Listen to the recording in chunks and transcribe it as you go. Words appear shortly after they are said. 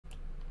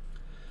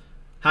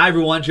Hi,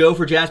 everyone. Joe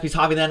for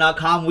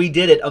JaspysHobbyland.com. We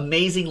did it.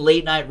 Amazing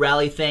late night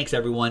rally. Thanks,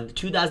 everyone.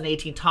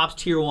 2018 Topps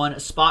Tier 1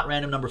 spot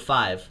random number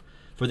 5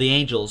 for the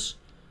Angels.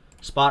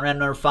 Spot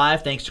random number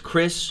 5. Thanks to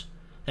Chris.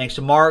 Thanks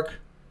to Mark.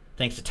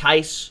 Thanks to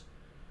Tice.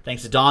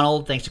 Thanks to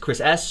Donald. Thanks to Chris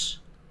S.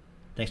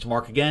 Thanks to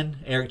Mark again.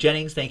 Eric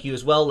Jennings, thank you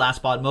as well. Last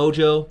Spot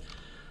Mojo.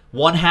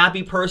 One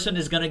happy person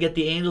is going to get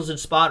the Angels in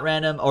spot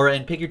random or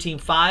in Pick Your Team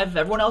 5.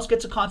 Everyone else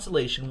gets a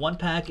consolation. One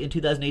pack in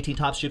 2018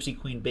 Topps Gypsy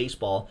Queen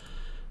Baseball.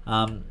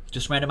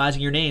 Just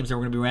randomizing your names, and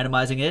we're going to be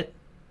randomizing it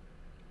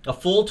a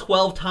full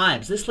 12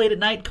 times. This late at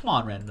night? Come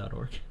on,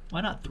 random.org.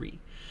 Why not 3?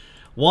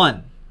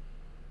 1,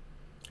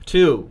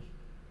 2,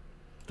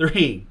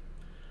 3,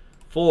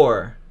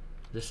 4.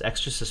 This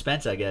extra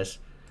suspense, I guess.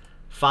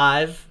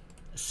 5,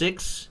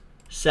 6,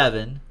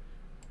 7,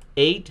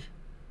 8,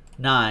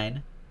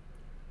 9.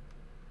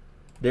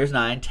 There's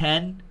 9,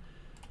 10,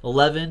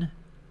 11,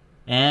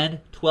 and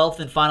 12th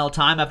and final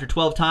time. After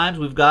 12 times,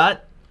 we've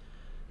got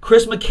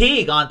Chris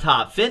McKeague on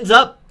top. Fins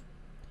up.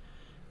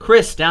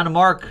 Chris down to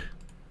Mark.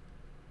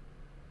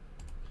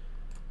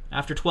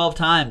 After 12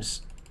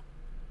 times.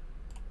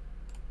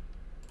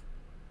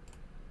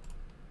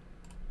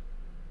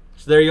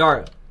 So there you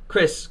are.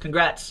 Chris,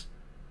 congrats.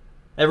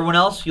 Everyone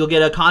else, you'll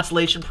get a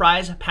consolation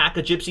prize, a pack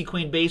of Gypsy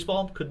Queen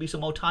Baseball. Could be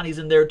some Otanis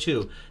in there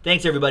too.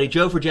 Thanks, everybody.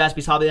 Joe for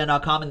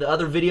JaspysHobbyland.com. And the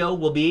other video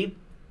will be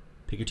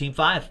Pick Your Team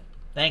 5.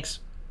 Thanks.